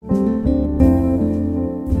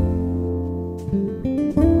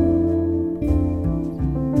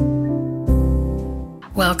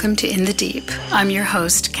Welcome to In the Deep. I'm your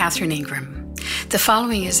host, Catherine Ingram. The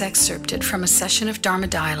following is excerpted from a session of Dharma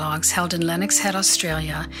Dialogues held in Lennox Head,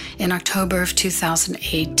 Australia in October of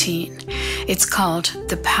 2018. It's called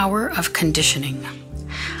The Power of Conditioning.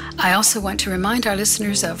 I also want to remind our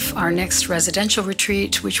listeners of our next residential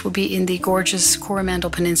retreat, which will be in the gorgeous Coromandel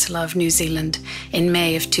Peninsula of New Zealand in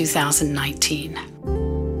May of 2019.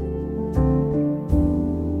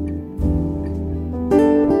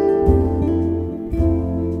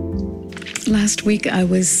 Last week I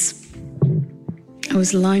was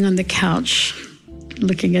lying on the couch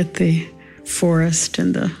looking at the forest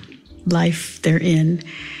and the life therein.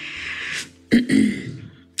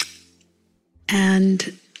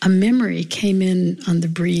 And a memory came in on the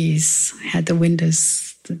breeze. I had the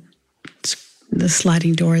windows, the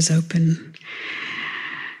sliding doors open.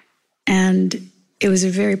 And it was a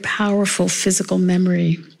very powerful physical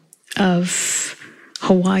memory of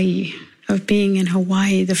Hawaii, of being in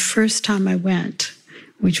Hawaii the first time I went,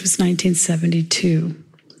 which was 1972.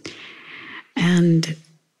 And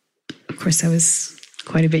of course, I was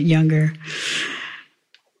quite a bit younger.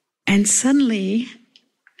 And suddenly,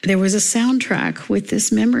 there was a soundtrack with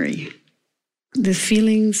this memory. The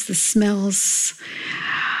feelings, the smells,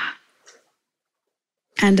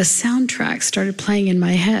 and a soundtrack started playing in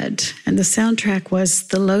my head. And the soundtrack was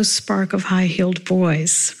The Low Spark of High-Heeled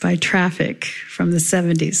Boys by Traffic from the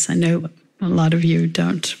 70s. I know a lot of you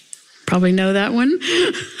don't probably know that one,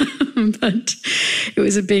 but it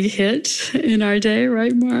was a big hit in our day,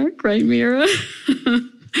 right, Mark? Right, Mira?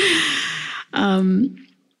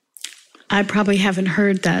 I probably haven't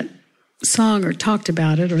heard that song or talked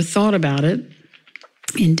about it or thought about it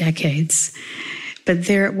in decades, but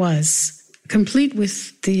there it was, complete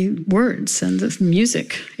with the words and the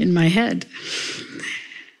music in my head.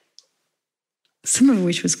 Some of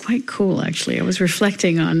which was quite cool, actually. I was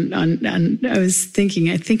reflecting on I was thinking,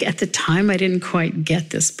 I think at the time I didn't quite get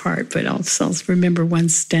this part, but I'll remember one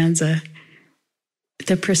stanza.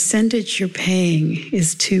 The percentage you're paying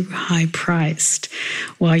is too high priced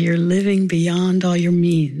while you're living beyond all your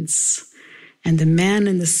means. And the man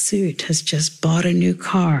in the suit has just bought a new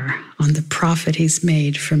car on the profit he's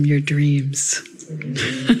made from your dreams.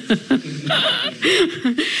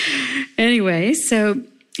 Anyway, so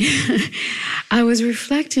I was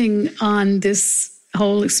reflecting on this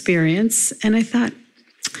whole experience, and I thought,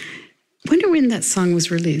 wonder when that song was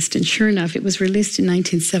released. And sure enough, it was released in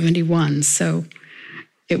 1971, so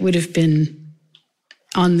it would have been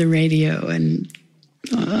on the radio and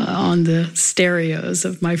on the stereos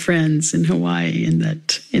of my friends in Hawaii in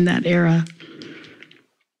that era.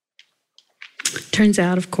 Turns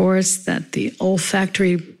out, of course, that the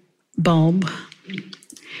olfactory bulb,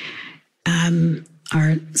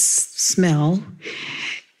 our smell,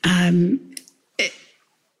 it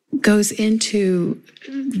goes into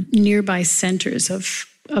nearby centers of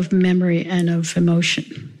memory and of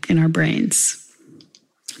emotion in our brains.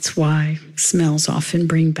 That's why smells often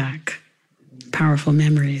bring back powerful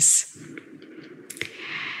memories.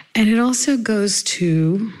 And it also goes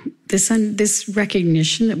to this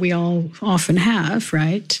recognition that we all often have,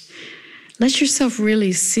 right? Let yourself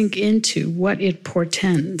really sink into what it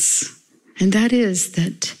portends. And that is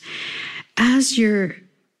that as you're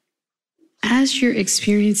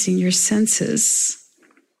experiencing your senses,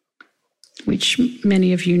 which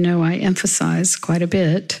many of you know I emphasize quite a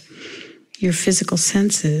bit, your physical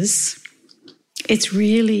senses, it's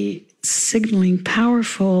really signaling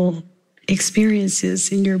powerful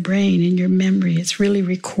experiences in your brain, in your memory. It's really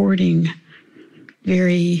recording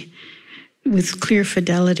with clear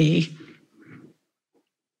fidelity.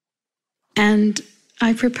 And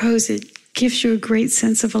I propose it gives you a great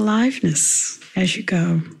sense of aliveness as you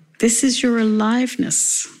go. This is your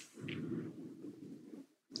aliveness.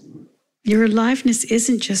 Your aliveness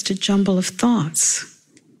isn't just a jumble of thoughts.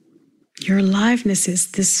 Your aliveness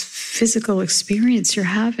is this physical experience you're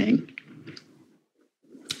having.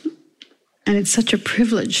 And it's such a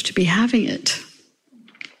privilege to be having it.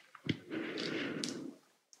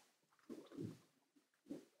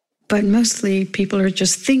 But mostly people are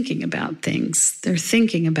just thinking about things. They're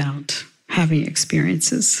thinking about having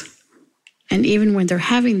experiences. And even when they're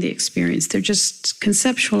having the experience, they're just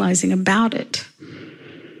conceptualizing about it.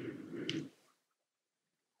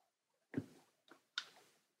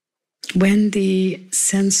 When the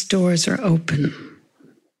sense doors are open,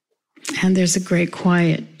 and there's a great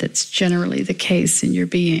quiet that's generally the case in your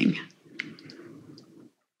being,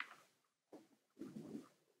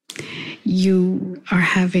 you are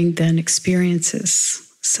having then experiences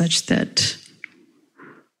such that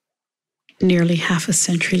nearly half a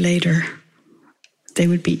century later, they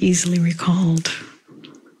would be easily recalled.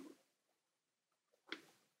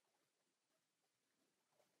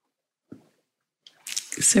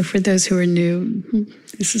 So for those who are new,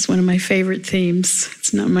 this is one of my favorite themes.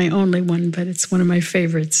 It's not my only one, but it's one of my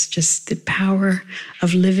favorites. Just the power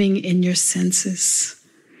of living in your senses.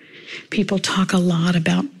 People talk a lot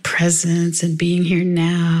about presence and being here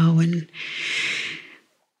now, and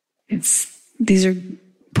these are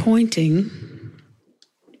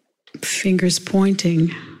fingers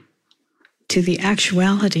pointing to the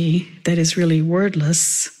actuality that is really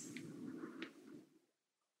wordless,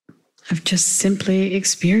 of just simply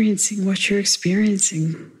experiencing what you're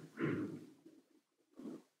experiencing.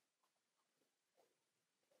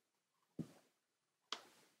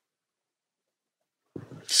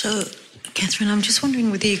 So, Catherine, I'm just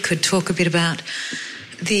wondering whether you could talk a bit about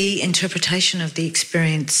the interpretation of the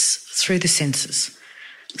experience through the senses.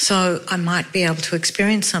 So I might be able to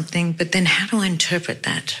experience something, but then how do I interpret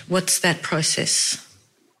that? What's that process?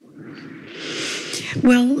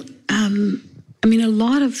 Well, a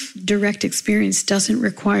lot of direct experience doesn't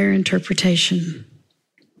require interpretation.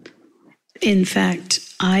 In fact,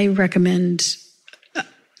 I recommend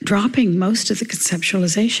dropping most of the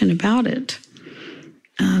conceptualization about it.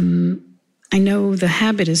 I know the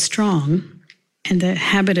habit is strong, and the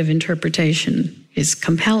habit of interpretation is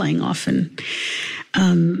compelling often.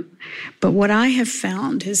 But what I have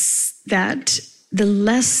found is that the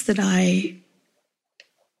less that I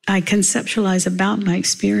conceptualize about my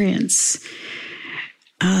experience,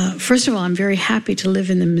 first of all, I'm very happy to live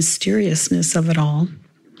in the mysteriousness of it all.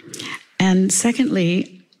 And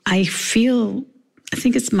secondly, I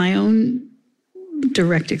think it's my own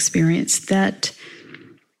direct experience that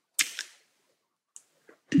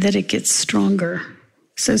it gets stronger.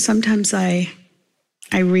 So sometimes I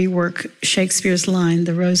rework Shakespeare's line,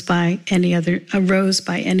 "A rose by any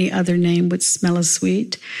other name would smell as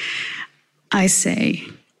sweet." I say,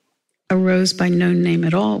 "A rose by no name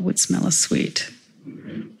at all would smell as sweet."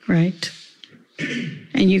 Right?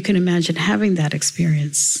 And you can imagine having that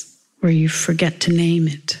experience where you forget to name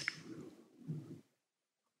it.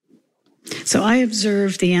 So I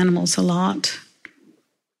observe the animals a lot.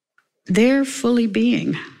 They're fully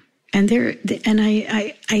being, and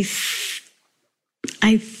I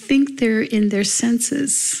think they're in their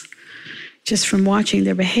senses just from watching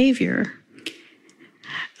their behavior.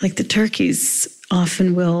 Like the turkeys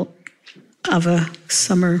often will, of a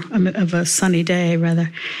sunny day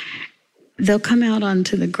rather, they'll come out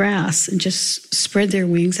onto the grass and just spread their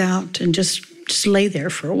wings out and just lay there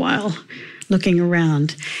for a while, looking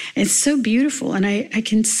around. It's so beautiful, and I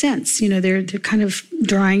can sense, they're kind of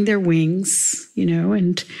drying their wings,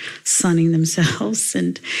 and sunning themselves.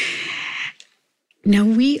 And now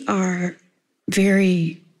we are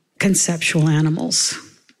very conceptual animals,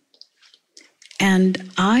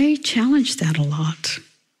 and I challenge that a lot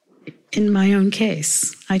in my own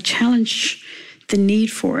case. I challenge the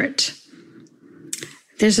need for it.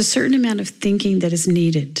 There's a certain amount of thinking that is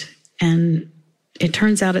needed, and it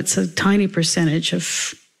turns out it's a tiny percentage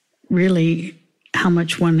of really how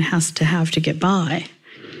much one has to have to get by.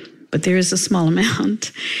 But there is a small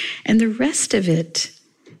amount. And the rest of it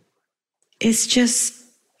is just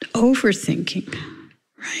overthinking,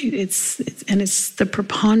 right? It's the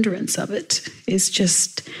preponderance of it is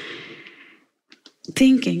just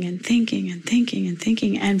thinking and thinking and thinking and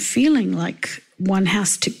thinking and feeling like one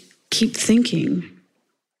has to keep thinking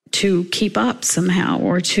to keep up somehow,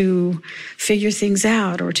 or to figure things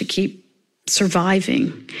out, or to keep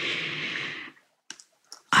surviving.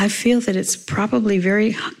 I feel that it's probably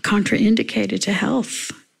very contraindicated to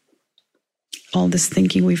health, all this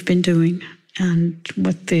thinking we've been doing and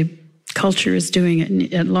what the culture is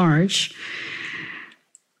doing at large.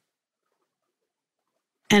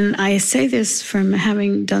 And I say this from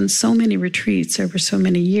having done so many retreats over so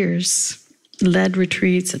many years, led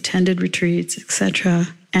retreats, attended retreats,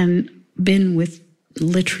 etc., and been with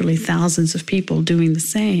literally thousands of people doing the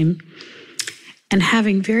same, and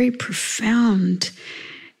having very profound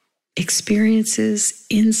experiences,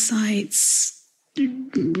 insights,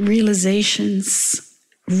 realizations,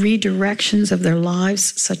 redirections of their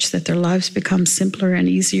lives such that their lives become simpler and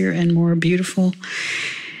easier and more beautiful,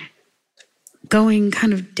 going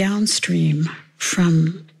kind of downstream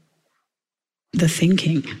from the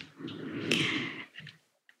thinking.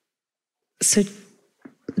 So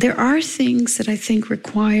there are things that I think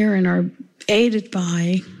require and are aided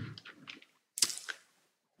by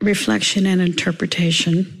reflection and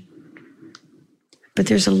interpretation, but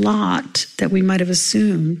there's a lot that we might have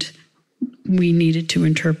assumed we needed to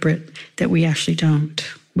interpret that we actually don't.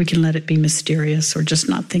 We can let it be mysterious or just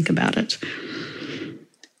not think about it.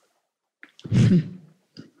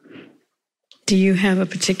 Do you have a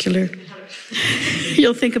particular...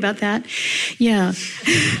 You'll think about that? Yeah.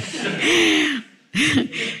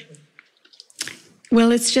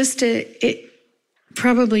 Well, it's just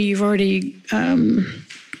probably you've already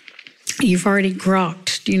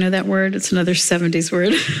grokked. Do you know that word? It's another 70s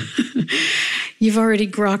word. You've already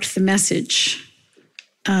grokked the message.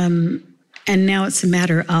 And now it's a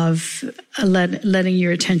matter of letting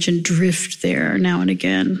your attention drift there now and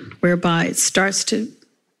again, whereby it starts to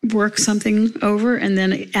work something over and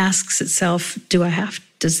then it asks itself,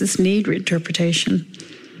 does this need reinterpretation?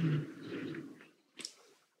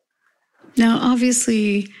 Now,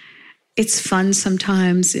 obviously, it's fun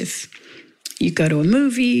sometimes if you go to a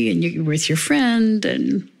movie and you're with your friend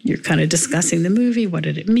and you're kind of discussing the movie. What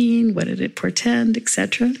did it mean? What did it portend,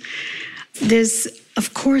 etc.? There's,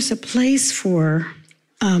 of course, a place for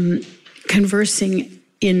conversing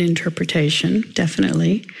in interpretation,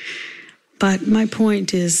 definitely. But my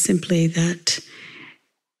point is simply that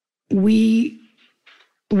we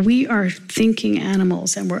are thinking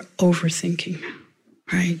animals and we're overthinking,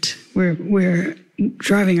 right? We're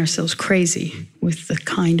driving ourselves crazy with the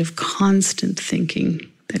kind of constant thinking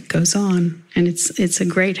that goes on. And it's a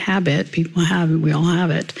great habit. People have it. We all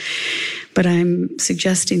have it. But I'm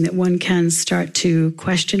suggesting that one can start to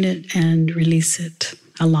question it and release it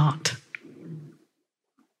a lot.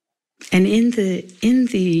 And in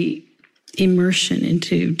the immersion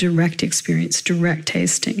into direct experience, direct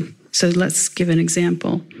tasting. So let's give an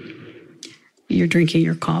example. You're drinking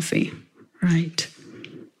your coffee, right?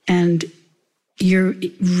 And you're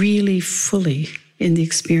really fully in the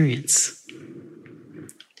experience.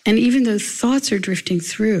 And even though thoughts are drifting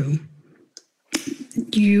through,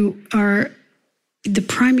 the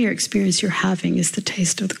primary experience you're having is the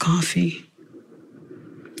taste of the coffee.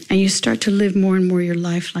 And you start to live more and more your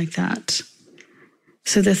life like that.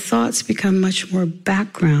 So the thoughts become much more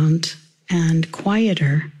background and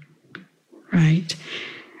quieter, right?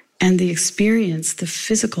 And the experience, the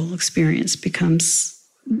physical experience, becomes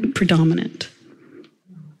predominant.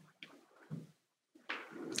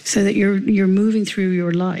 So that you're moving through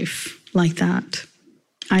your life like that.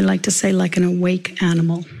 I like to say like an awake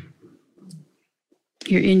animal.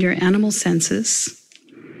 You're in your animal senses,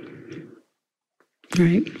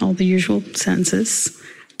 right? All the usual senses,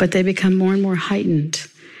 but they become more and more heightened.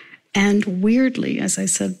 And weirdly, as I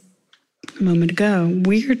said a moment ago,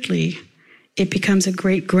 weirdly, it becomes a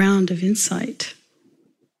great ground of insight.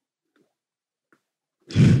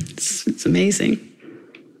 It's amazing.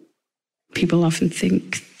 People often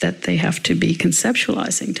think that they have to be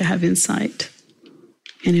conceptualizing to have insight.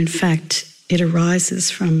 And in fact, it arises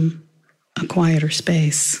from a quieter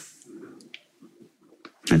space.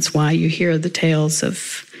 That's why you hear the tales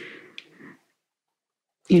of,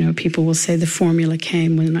 people will say the formula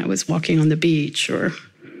came when I was walking on the beach, or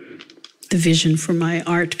the vision for my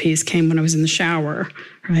art piece came when I was in the shower,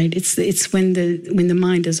 right? It's when the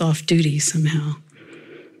mind is off duty somehow.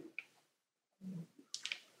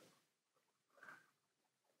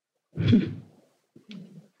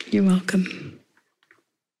 You're welcome.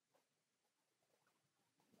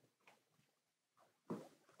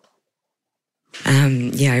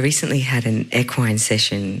 I recently had an equine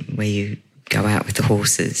session where you go out with the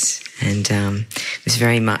horses, and it was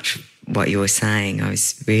very much what you were saying. I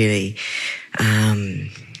was really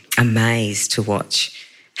amazed to watch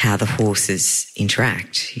how the horses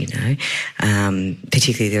interact,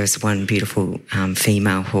 Particularly there was one beautiful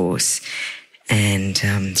female horse, and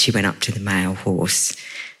she went up to the male horse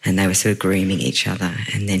and they were sort of grooming each other,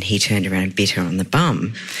 and then he turned around and bit her on the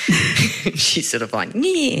bum. She's sort of like,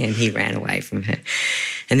 yeah, and he ran away from her.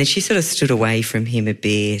 And then she sort of stood away from him a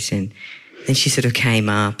bit, and then she sort of came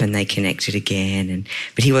up and they connected again,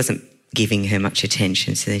 but he wasn't giving her much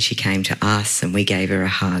attention, so then she came to us and we gave her a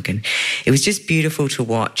hug, and it was just beautiful to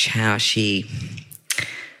watch how she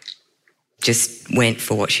just went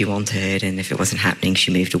for what she wanted, and if it wasn't happening,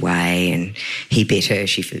 she moved away, and he bit her,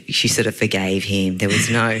 she sort of forgave him. There was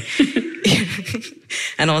no...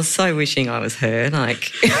 And I was so wishing I was her,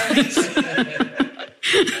 like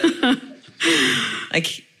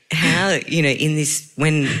how, in this,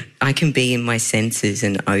 when I can be in my senses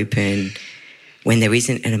and open, when there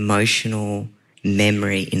isn't an emotional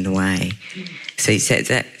memory in the way. So it's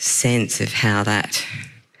that sense of how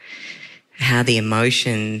the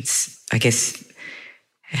emotions, I guess,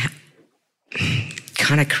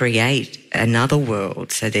 kind of create another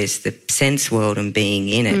world. So there's the sense world and being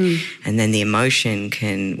in it, and then the emotion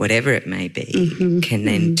can, whatever it may be, can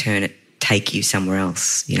then take you somewhere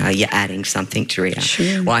else. You're adding something to reality.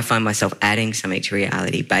 Sure. Well, I find myself adding something to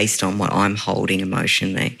reality based on what I'm holding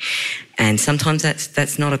emotionally. And sometimes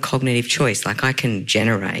that's not a cognitive choice. Like, I can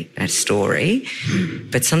generate a story,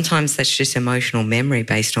 but sometimes that's just emotional memory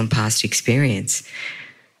based on past experience.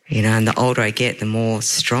 You know, and the older I get, the more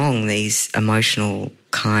strong these emotional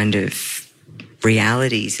kind of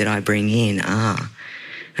realities that I bring in are.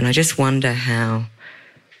 And I just wonder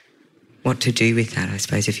what to do with that, I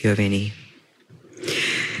suppose, if you have any.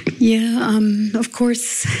 Yeah, of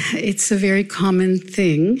course, it's a very common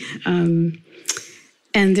thing. And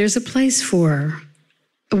there's a place for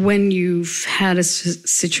when you've had a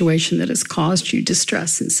situation that has caused you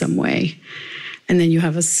distress in some way, and then you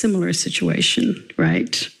have a similar situation,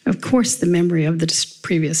 right? Of course, the memory of the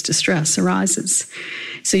previous distress arises.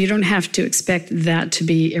 So you don't have to expect that to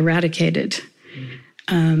be eradicated.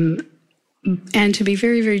 And to be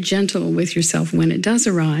very, very gentle with yourself when it does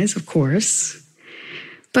arise, of course,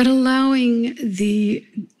 but allowing the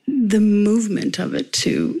movement of it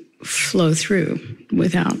to flow through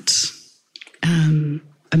without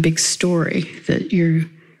a big story that you're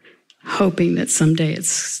hoping that someday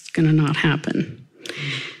it's going to not happen.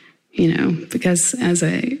 You know, because as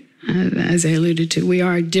I alluded to, we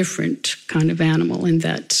are a different kind of animal in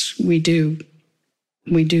that we do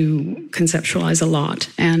conceptualize a lot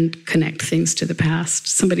and connect things to the past.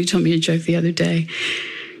 Somebody told me a joke the other day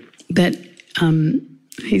that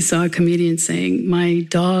he saw a comedian saying, "My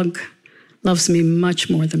dog loves me much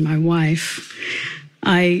more than my wife.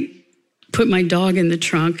 I put my dog in the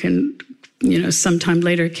trunk and, you know, sometime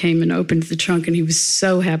later came and opened the trunk and he was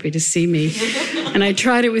so happy to see me. And I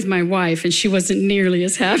tried it with my wife and she wasn't nearly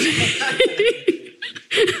as happy."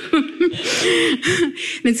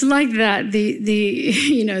 It's like that,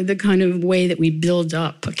 the kind of way that we build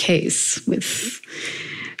up a case with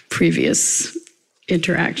previous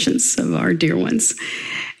interactions of our dear ones.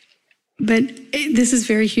 But this is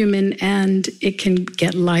very human, and it can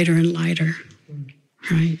get lighter and lighter,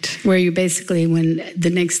 right? Where you basically, when the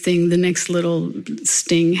next little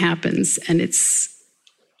sting happens, and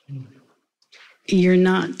you're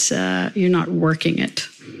not working it.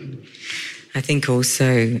 I think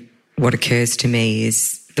also what occurs to me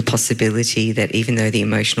is the possibility that even though the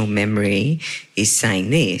emotional memory is saying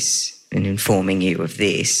this and informing you of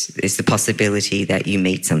this, there's the possibility that you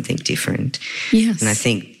meet something different. Yes. And I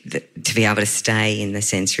think that to be able to stay in the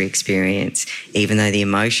sensory experience, even though the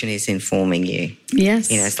emotion is informing you.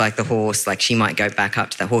 Yes. You know, it's like the horse, like she might go back up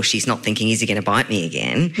to the horse. She's not thinking, is he going to bite me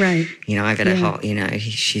again? Right. You know, over the whole, you know,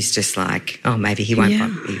 she's just like, oh, maybe he won't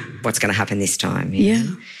bite me. What's going to happen this time? You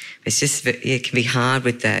know? It's just, it can be hard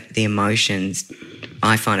with the emotions.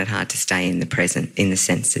 I find it hard to stay in the present, in the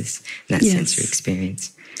senses, in that sensory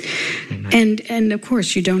experience. And of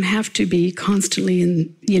course, you don't have to be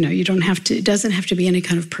constantly you don't have to, it doesn't have to be any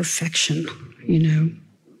kind of perfection, you know.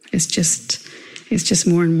 It's just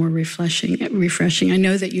more and more refreshing. I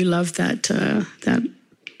know that you love that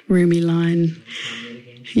Rumi line.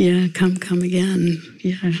 Yeah, come again.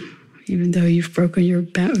 Yeah. Even though you've broken your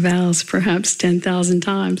vows perhaps 10,000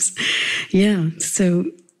 times. Yeah, so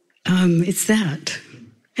it's that.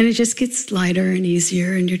 And it just gets lighter and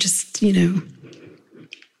easier, and you're just, you know,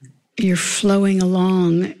 you're flowing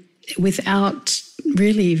along without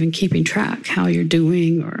really even keeping track how you're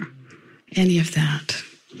doing or any of that.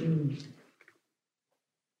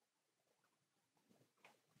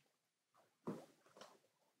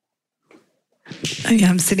 Yeah,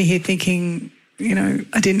 I'm sitting here thinking, you know,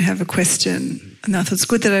 I didn't have a question. And I thought it's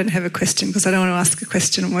good that I didn't have a question because I don't want to ask a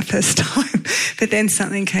question on my first time. But then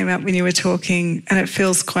something came up when you were talking and it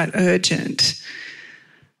feels quite urgent.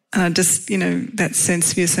 And I just, you know, that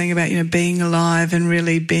sense you're saying about, you know, being alive and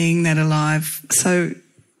really being that alive. So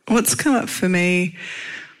what's come up for me,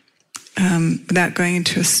 without going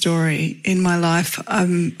into a story, in my life,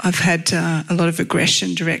 I've had a lot of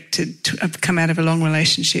aggression directed to, I've come out of a long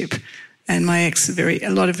relationship. And my ex, a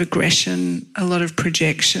lot of aggression, a lot of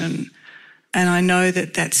projection. And I know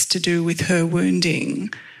that that's to do with her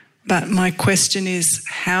wounding. But my question is,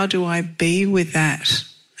 how do I be with that?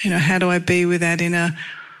 You know, how do I be with that in a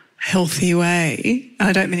healthy way?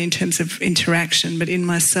 I don't mean in terms of interaction, but in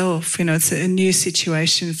myself. You know, it's a new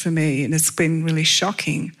situation for me and it's been really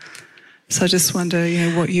shocking. So I just wonder,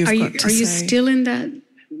 you know, what you've got to say. Are you still in that session?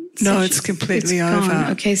 No, it's completely over.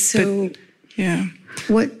 Gone. Okay, so... But, yeah.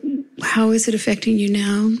 How is it affecting you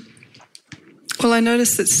now? Well, I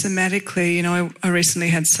noticed that somatically, you know, I recently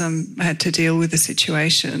I had to deal with a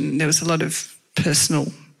situation. There was a lot of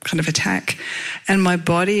personal kind of attack. And my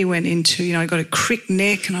body went into, you know, I got a crick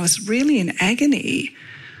neck and I was really in agony.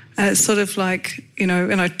 And it's sort of like, you know,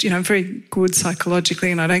 and I'm very good psychologically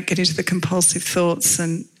and I don't get into the compulsive thoughts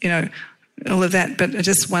and, you know, all of that. But I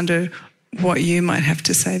just wonder what you might have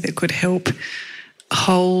to say that could help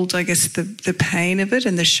hold, I guess, the pain of it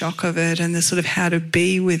and the shock of it and the sort of how to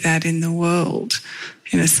be with that in the world.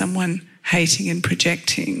 You know, someone hating and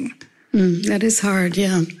projecting. That is hard,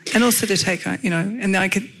 yeah. And also to take, and I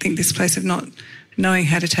could think this place of not knowing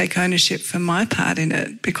how to take ownership for my part in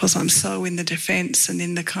it because I'm so in the defence and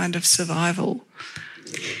in the kind of survival.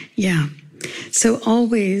 Yeah. So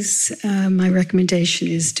always my recommendation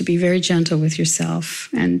is to be very gentle with yourself,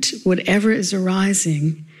 and whatever is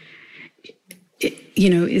arising,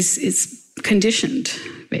 is conditioned,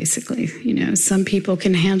 basically. Some people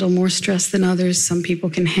can handle more stress than others. Some people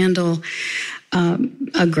can handle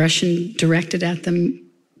aggression directed at them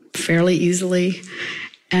fairly easily,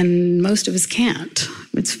 and most of us can't.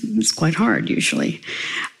 It's quite hard usually.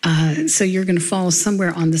 So you're going to fall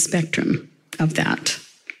somewhere on the spectrum of that.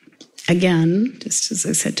 Again, just as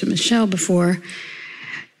I said to Michelle before,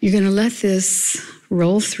 you're going to let this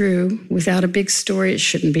roll through without a big story. It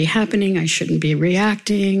shouldn't be happening. I shouldn't be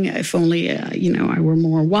reacting. If only, I were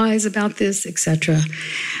more wise about this, etc.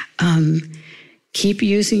 Keep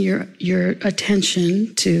using your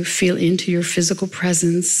attention to feel into your physical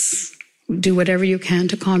presence. Do whatever you can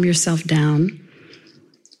to calm yourself down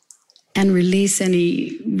and release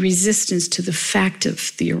any resistance to the fact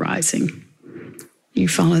of the arising. You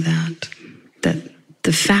follow that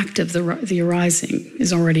the fact of the arising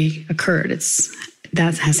is already occurred.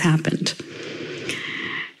 That has happened.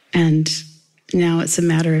 And now it's a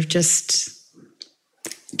matter of just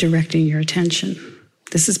directing your attention.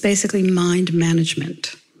 This is basically mind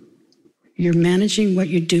management. You're managing what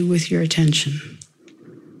you do with your attention.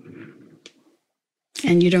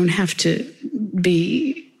 And you don't have to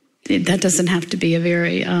that doesn't have to be a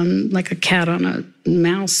very, like a cat on a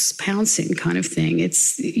mouse pouncing kind of thing.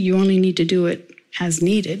 You only need to do it as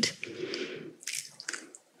needed.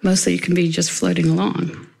 Mostly you can be just floating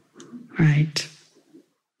along, right?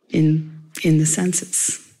 In the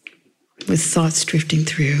senses, with thoughts drifting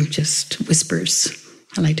through, just whispers.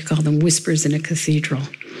 I like to call them whispers in a cathedral,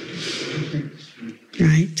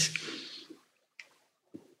 right?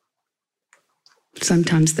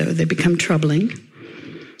 Sometimes, though, they become troubling,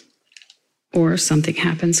 or something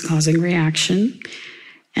happens causing reaction,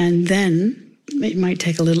 and then it might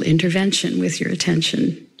take a little intervention with your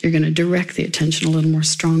attention. You're going to direct the attention a little more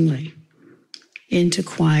strongly into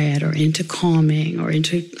quiet or into calming or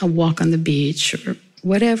into a walk on the beach or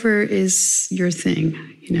whatever is your thing.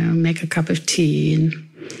 Make a cup of tea and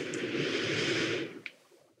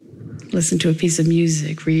listen to a piece of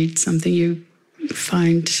music, read something you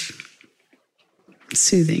find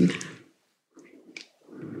soothing.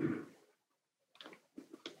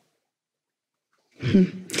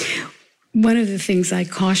 One of the things I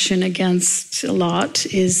caution against a lot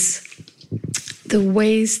is the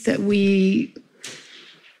ways that we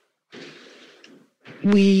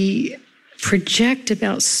project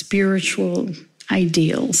about spiritual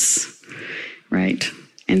ideals, right?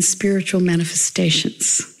 And spiritual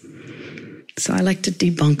manifestations. So I like to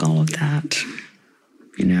debunk all of that.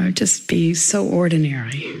 Just be so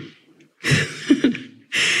ordinary.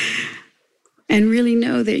 And really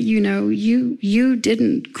know that, you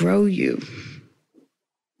didn't grow you.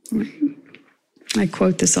 I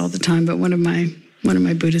quote this all the time, but one of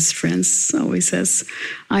my Buddhist friends always says,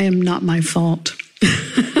 "I am not my fault."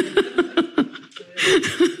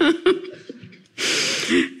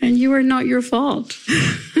 And you are not your fault.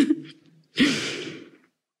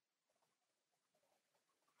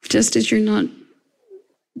 Just as you're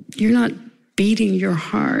not beating your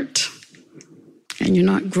heart. And you're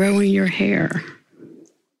not growing your hair.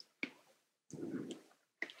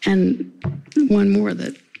 And one more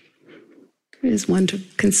that is one to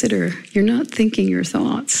consider. You're not thinking your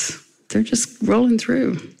thoughts. They're just rolling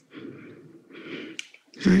through.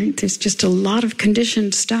 Right? There's just a lot of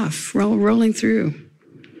conditioned stuff rolling through.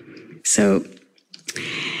 So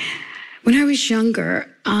when I was younger,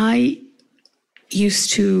 I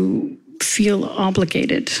used to feel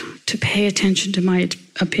obligated to pay attention to my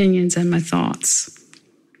opinions and my thoughts.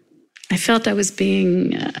 I felt I was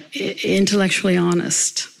being intellectually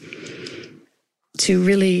honest, to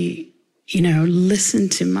really, listen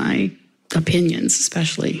to my opinions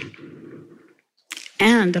especially,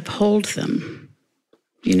 and uphold them,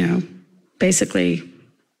 basically,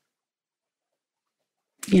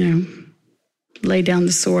 lay down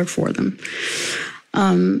the sword for them.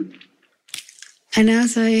 And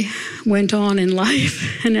as I went on in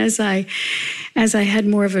life, and as I had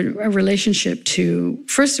more of a relationship to,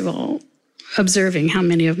 first of all, observing how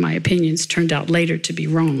many of my opinions turned out later to be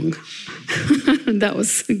wrong. That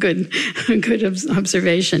was a good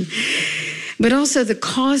observation. But also the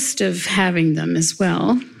cost of having them as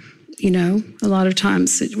well. A lot of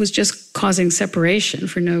times it was just causing separation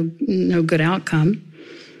for no good outcome.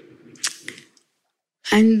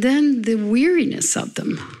 And then the weariness of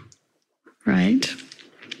them. Right?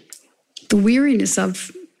 the weariness of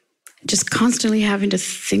just constantly having to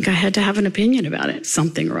think I had to have an opinion about it,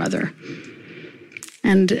 something or other.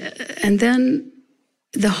 And then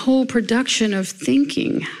the whole production of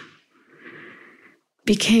thinking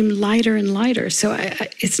became lighter and lighter. So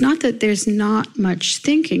it's not that there's not much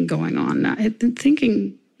thinking going on.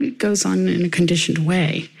 Thinking goes on in a conditioned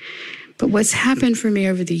way. But what's happened for me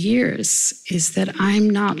over the years is that I'm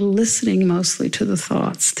not listening mostly to the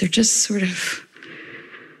thoughts. They're just sort of,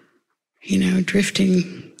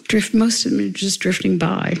 most of them are just drifting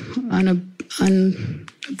by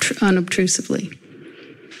unobtrusively.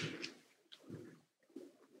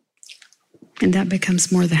 And that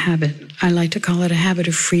becomes more the habit. I like to call it a habit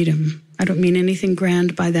of freedom. I don't mean anything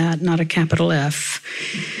grand by that, not a capital F.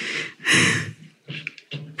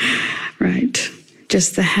 Right?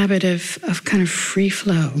 Just the habit of kind of free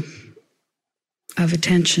flow of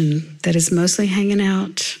attention that is mostly hanging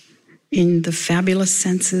out in the fabulous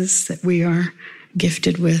senses that we are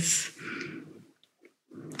gifted with,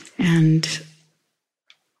 and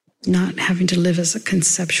not having to live as a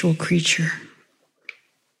conceptual creature.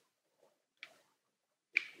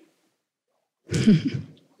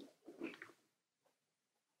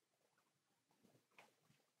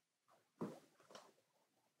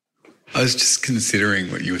 I was just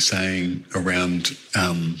considering what you were saying around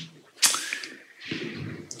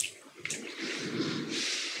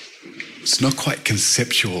it's not quite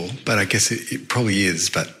conceptual, but I guess it probably is,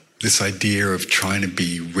 but this idea of trying to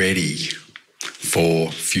be ready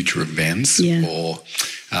for future events, or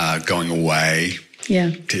going away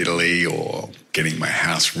to Italy, or getting my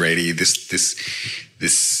house ready, this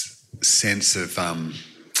sense of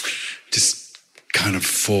just kind of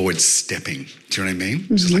forward stepping. Do you know what I mean?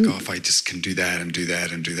 Mm-hmm. Just like, if I just can do that and do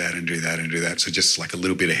that and do that and do that and do that. So just like a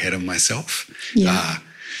little bit ahead of myself. Yeah.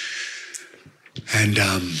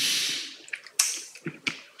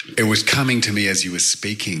 It was coming to me as you were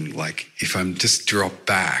speaking, like if I'm just drop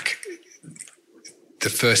back, the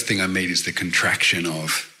first thing I meet is the contraction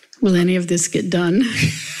of, will any of this get done?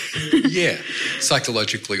 Yeah,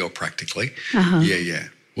 psychologically or practically. Uh-huh. Yeah.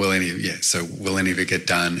 Will any of it get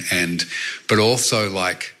done? But also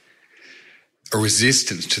like a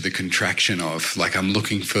resistance to the contraction of, like, I'm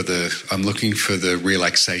looking for the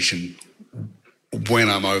relaxation when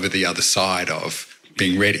I'm over the other side of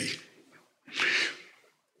being ready,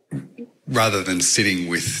 rather than sitting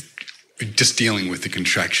with just dealing with the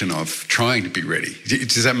contraction of trying to be ready.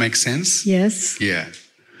 Does that make sense? Yes. Yeah.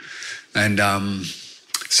 And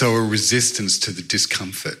so a resistance to the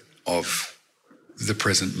discomfort of the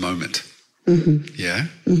present moment. Mm-hmm. Yeah?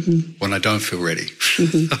 Mm-hmm. When I don't feel ready.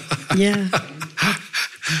 Mm-hmm. Yeah.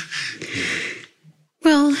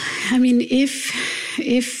 Well, I mean, if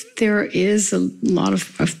there is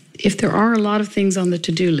if there are a lot of things on the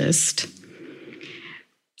to-do list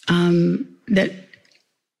that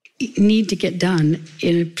need to get done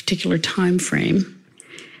in a particular time frame,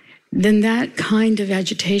 then that kind of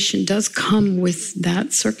agitation does come with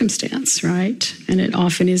that circumstance, right? And it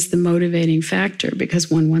often is the motivating factor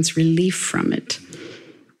because one wants relief from it.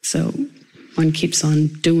 So one keeps on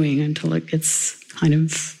doing until it gets kind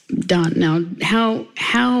of done. Now,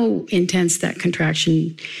 how intense that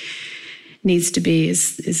contraction needs to be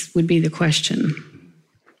would be the question,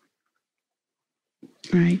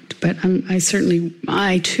 right? But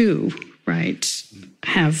I too, right,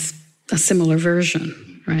 have a similar version.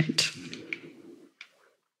 Right.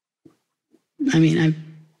 I mean,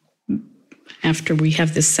 after we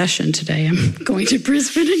have this session today, I'm going to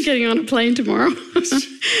Brisbane and getting on a plane tomorrow.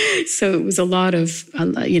 So it was a lot of,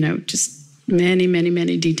 just many, many,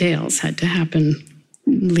 many details had to happen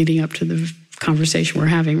leading up to the conversation we're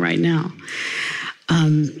having right now.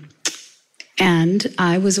 And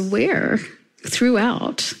I was aware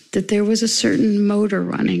throughout that there was a certain motor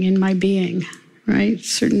running in my being, right?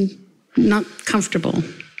 Not comfortable,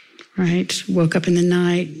 right? Woke up in the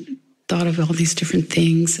night, thought of all these different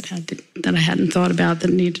things that I hadn't thought about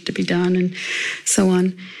that needed to be done, and so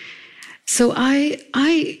on. So I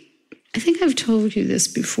think I've told you this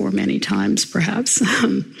before many times, perhaps.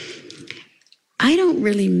 I don't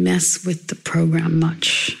really mess with the program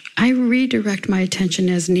much. I redirect my attention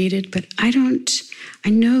as needed, but I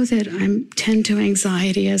know that I tend to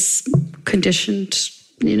anxiety as conditioned,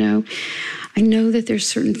 I know that there's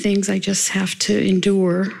certain things I just have to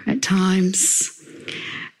endure at times.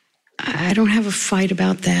 I don't have a fight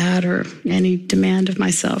about that or any demand of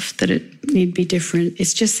myself that it need be different.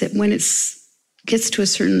 It's just that when it gets to a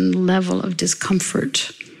certain level of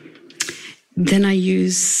discomfort, then I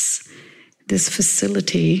use this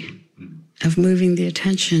facility of moving the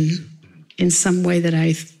attention in some way that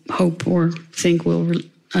I hope or think will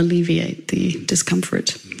alleviate the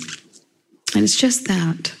discomfort. And it's just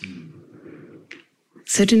that.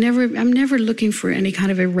 So I'm never looking for any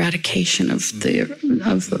kind of eradication of the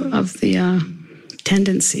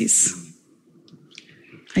tendencies.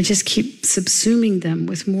 I just keep subsuming them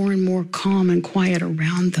with more and more calm and quiet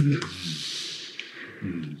around them.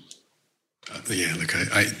 Yeah, look,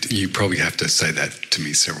 you probably have to say that to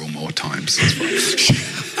me several more times as well.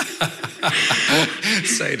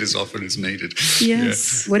 Say it as often as needed.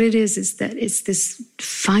 Yes. Yeah. What it is that it's this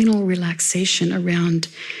final relaxation around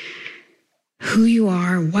who you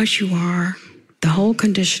are, what you are, the whole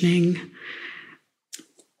conditioning.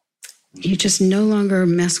 You just no longer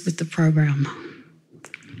mess with the program,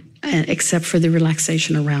 except for the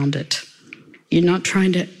relaxation around it. You're not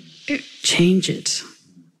trying to change it,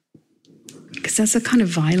 because that's a kind of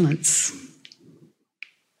violence.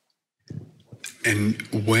 And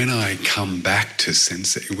when I come back to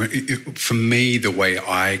sensing, for me, the way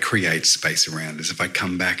I create space around is if I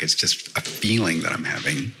come back, it's just a feeling that I'm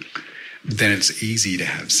having, then it's easy to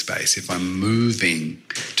have space. If I'm moving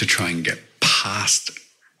to try and get past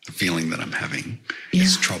the feeling that I'm having,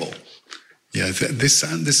 it's trouble. Yeah, this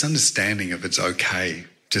understanding of it's okay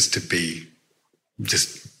just to be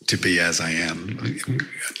as I am.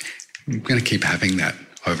 I'm going to keep having that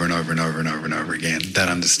over and over and over and over and over again, that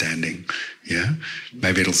understanding. Yeah,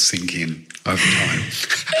 maybe it'll sink in over time.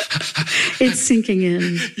 It's sinking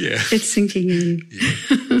in. Yeah. It's sinking in.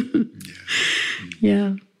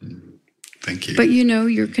 Yeah. Thank you. But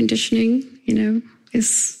your conditioning,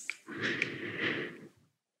 is,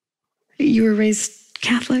 you were raised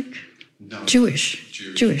Catholic? No. Jewish.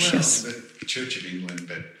 Well, yes. Church of England,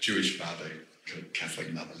 but Jewish father,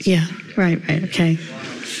 Catholic mother. Yeah, right, okay.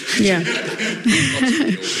 Yeah.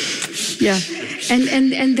 Yeah.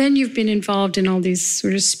 And then you've been involved in all these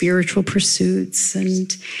sort of spiritual pursuits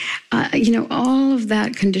and, all of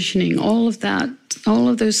that conditioning, all of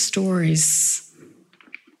those stories.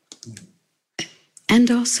 And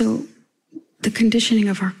also the conditioning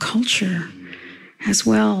of our culture as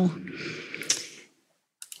well.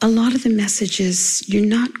 A lot of the messages, you're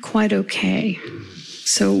not quite okay.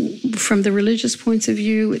 So from the religious points of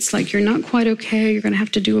view, it's like you're not quite okay. You're going to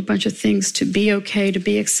have to do a bunch of things to be okay, to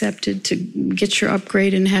be accepted, to get your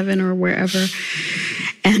upgrade in heaven or wherever.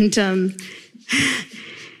 And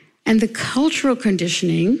the cultural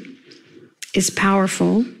conditioning is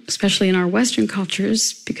powerful, especially in our Western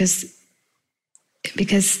cultures, because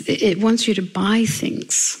it wants you to buy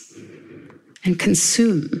things and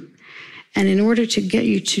consume. And in order to get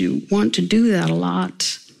you to want to do that a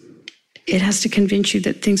lot, it has to convince you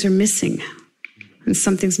that things are missing and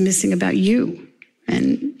something's missing about you.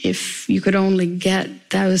 And if you could only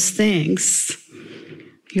get those things,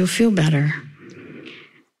 you'll feel better.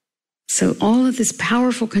 So all of this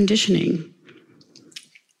powerful conditioning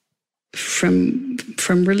from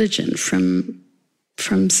religion,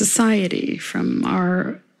 from society, from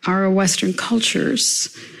our Western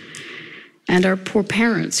cultures, and our poor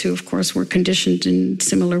parents, who, of course, were conditioned in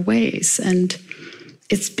similar ways. And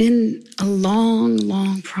it's been a long,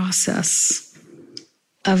 long process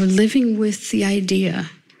of living with the idea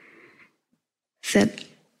that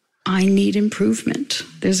I need improvement.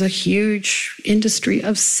 There's a huge industry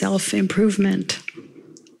of self-improvement,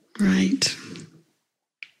 right?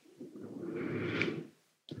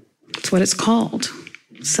 That's what it's called,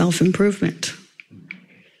 self-improvement.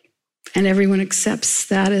 And everyone accepts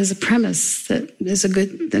that as a premise that is a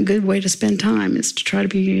good way to spend time, is to try to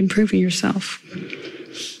be improving yourself.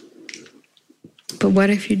 But what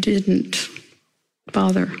if you didn't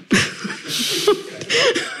bother?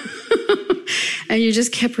 And you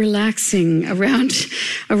just kept relaxing around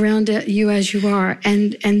you as you are,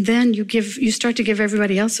 and then you start to give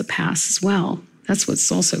everybody else a pass as well. That's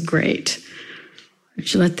what's also great.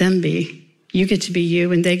 You let them be. You get to be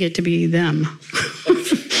you, and they get to be them.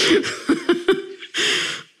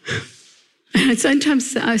 And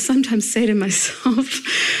I sometimes say to myself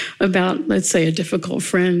about, let's say, a difficult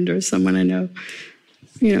friend or someone I know,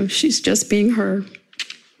 she's just being her.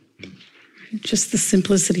 Just the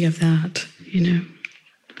simplicity of that,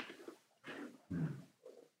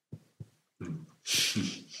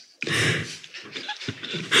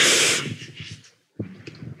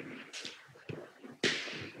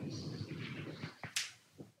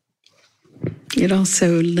 It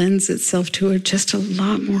also lends itself to just a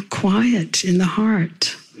lot more quiet in the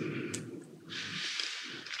heart.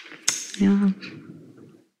 Yeah.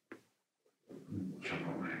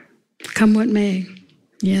 Come what may.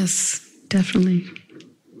 Yes, definitely.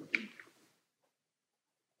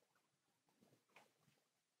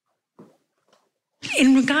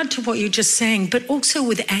 In regard to what you're just saying, but also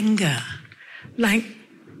with anger, like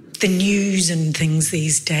the news and things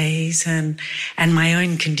these days, and my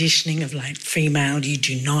own conditioning of like female, you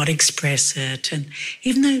do not express it. And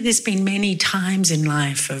even though there's been many times in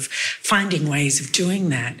life of finding ways of doing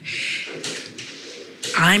that,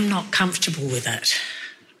 I'm not comfortable with it.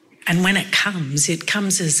 And when it comes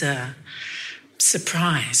as a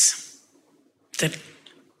surprise.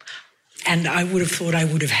 And I would have thought I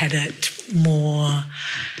would have had it more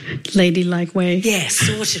ladylike way. Yeah,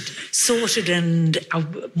 sorted and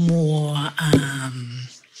more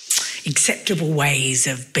acceptable ways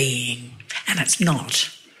of being, and it's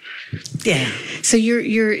not. Yeah. So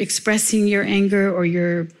you're expressing your anger, or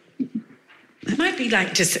your. It might be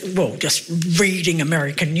like just reading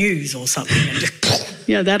American news or something, and just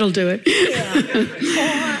yeah, that'll do it.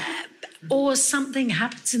 Yeah. Or something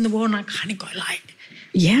happens in the world, and I kind of go like.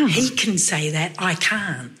 Yeah. He can say that, I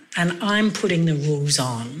can't, and I'm putting the rules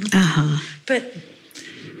on. Uh-huh. But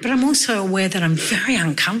I'm also aware that I'm very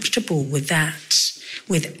uncomfortable with that,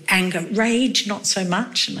 with anger. Rage, not so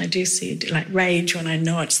much, and I do see it like rage when I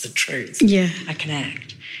know it's the truth. Yeah. I can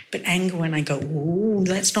act. But anger when I go, ooh,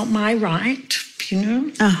 that's not my right, you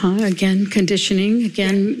know? Uh-huh. Again, conditioning,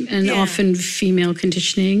 and often female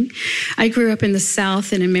conditioning. I grew up in the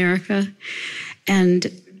South in America,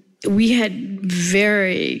 and we had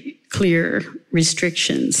very clear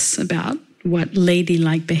restrictions about what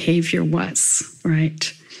ladylike behavior was,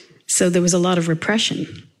 right? So there was a lot of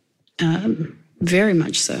repression, very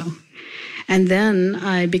much so. And then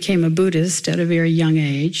I became a Buddhist at a very young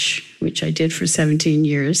age, which I did for 17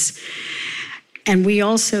 years. And we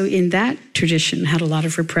also, in that tradition, had a lot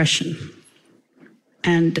of repression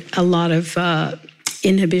and a lot of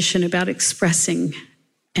inhibition about expressing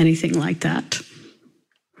anything like that.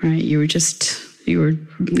 Right,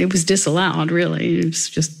 it was disallowed, really. It was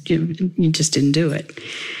just, you just didn't do it.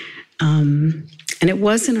 And it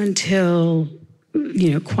wasn't until,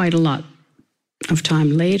 quite a lot of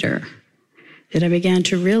time later that I began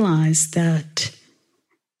to realize that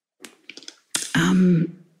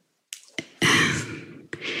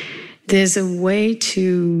there's a way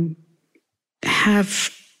to have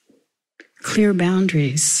clear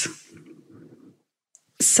boundaries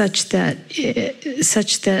such that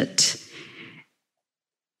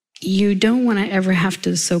you don't want to ever have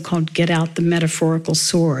to so-called get out the metaphorical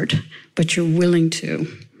sword, but you're willing to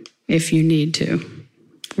if you need to,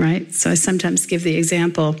 right? So I sometimes give the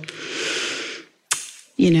example,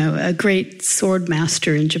 a great sword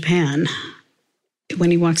master in Japan,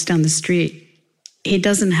 when he walks down the street, he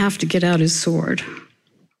doesn't have to get out his sword,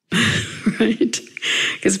 right?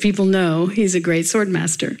 Because people know he's a great sword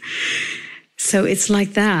master. So it's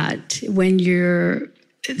like that when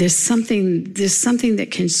there's something that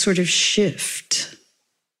can sort of shift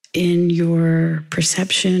in your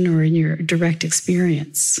perception or in your direct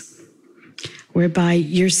experience, whereby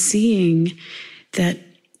you're seeing that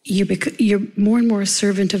you're more and more a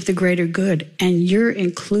servant of the greater good, and you're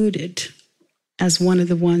included as one of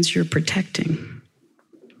the ones you're protecting.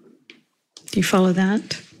 Do you follow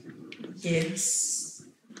that? Yes.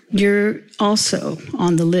 You're also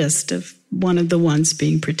on the list of one of the ones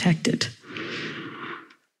being protected.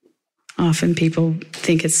 Often people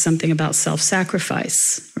think it's something about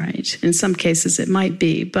self-sacrifice, right? In some cases it might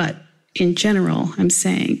be, but in general, I'm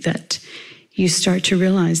saying that you start to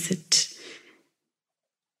realize that,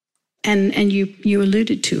 and you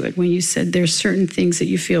alluded to it when you said there's certain things that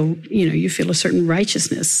you feel a certain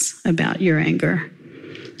righteousness about your anger.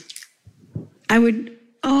 I would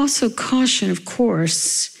also caution, of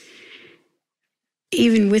course,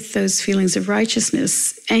 even with those feelings of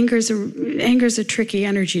righteousness, anger's a tricky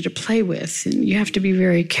energy to play with, and you have to be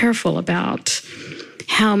very careful about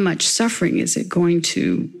how much suffering is it going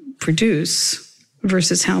to produce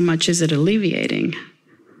versus how much is it alleviating.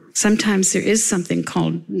 Sometimes there is something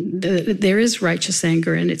called, there is righteous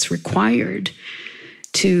anger, and it's required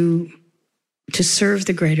to serve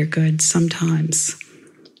the greater good sometimes.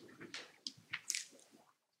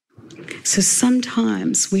 So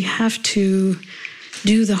sometimes we have to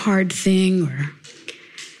do the hard thing,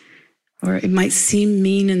 or it might seem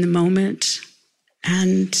mean in the moment,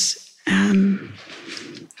 and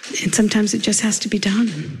sometimes it just has to be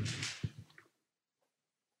done.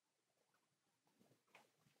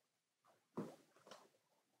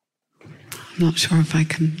 I'm not sure if I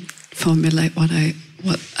can formulate what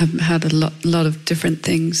I've had a lot of different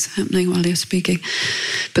things happening while you're speaking,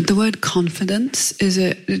 but the word confidence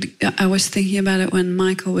I was thinking about it when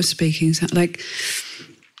Michael was speaking. So like,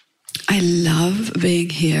 I love being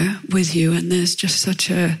here with you, and there's just such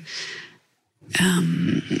a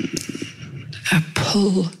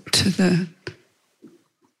pull to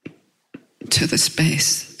the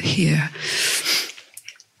space here.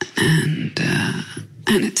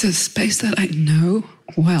 And it's a space that I know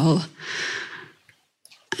well,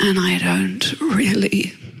 and I don't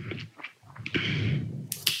really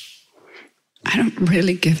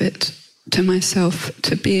give it to myself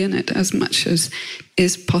to be in it as much as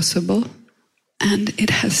is possible. And it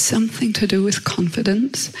has something to do with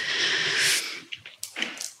confidence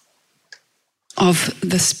of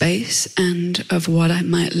the space and of what I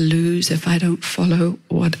might lose if I don't follow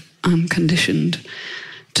what I'm conditioned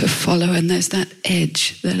to follow. And there's that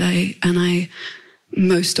edge that I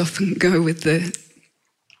most often go with the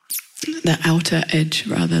outer edge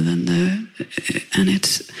rather than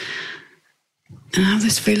and I have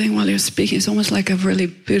this feeling while you're speaking, it's almost like a really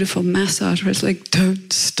beautiful massage where it's like,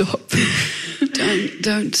 don't stop,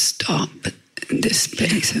 don't stop in this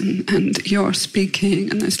space, and you're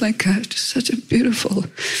speaking, and there's like just such a beautiful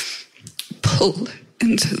pull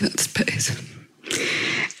into that space.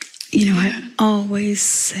 I always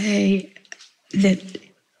say that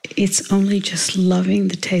it's only just loving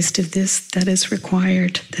the taste of this that is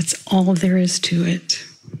required. That's all there is to it.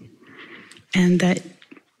 And that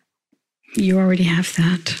you already have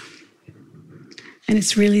that. And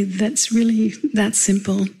that's really that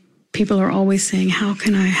simple. People are always saying, how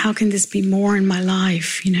can this be more in my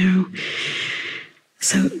life,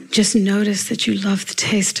 So just notice that you love the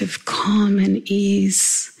taste of calm and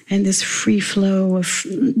ease and this free flow of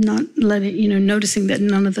not letting, noticing that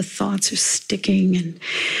none of the thoughts are sticking,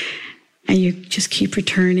 and you just keep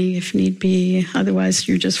returning if need be. Otherwise,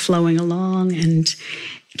 you're just flowing along and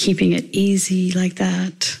keeping it easy like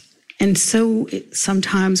that. And so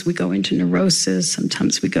sometimes we go into neurosis,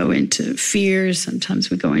 sometimes we go into fear, sometimes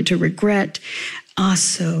we go into regret.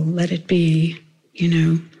 Also, let it be,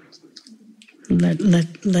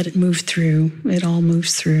 let it move through. It all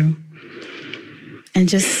moves through. And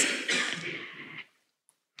just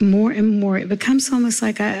more and more, it becomes almost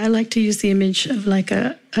like, I like to use the image of like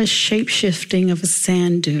a shape-shifting of a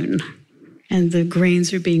sand dune. And the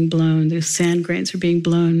grains are being blown, the sand grains are being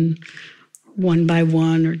blown 1 by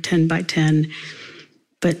 1 or 10 by 10.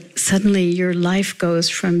 But suddenly your life goes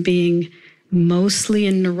from being mostly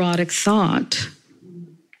in neurotic thought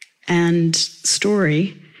and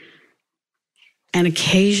story, and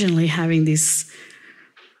occasionally having these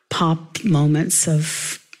pop moments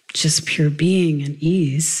of just pure being and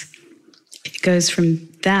ease. It goes from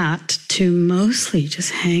that to mostly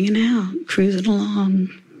just hanging out, cruising along.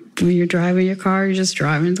 When you're driving your car, you're just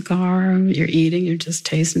driving the car. You're eating, you're just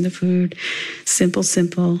tasting the food.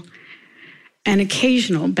 Simple. And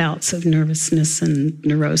occasional bouts of nervousness and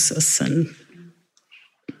neurosis and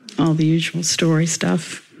all the usual story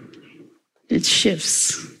stuff. It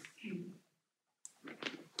shifts.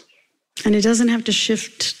 And it doesn't have to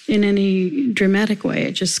shift in any dramatic way.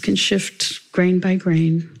 It just can shift grain by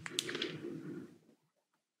grain.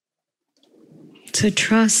 So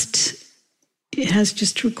trust,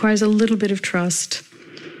 it requires a little bit of trust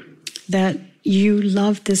that you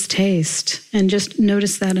love this taste, and just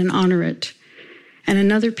notice that and honor it. And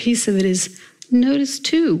another piece of it is notice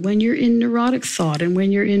too when you're in neurotic thought and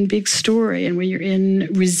when you're in big story and when you're in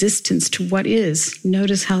resistance to what is,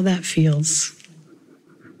 notice how that feels.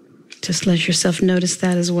 Just let yourself notice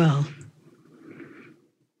that as well.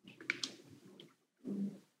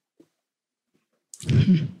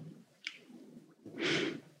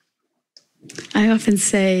 I often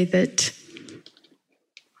say that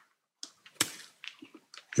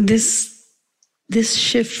this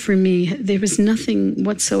shift for me, there was nothing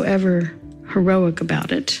whatsoever heroic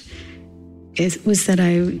about it. It was that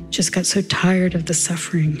I just got so tired of the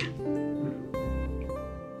suffering.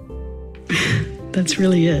 That's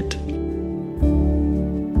really it.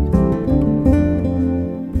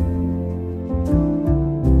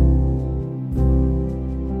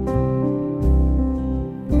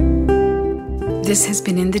 This has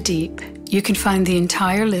been In the Deep. You can find the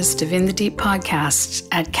entire list of In the Deep podcasts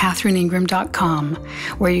at catherineingram.com,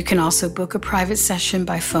 where you can also book a private session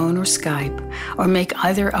by phone or Skype, or make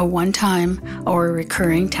either a one-time or a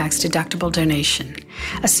recurring tax-deductible donation.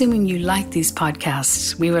 Assuming you like these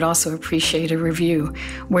podcasts, we would also appreciate a review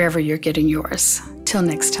wherever you're getting yours. Till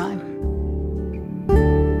next time.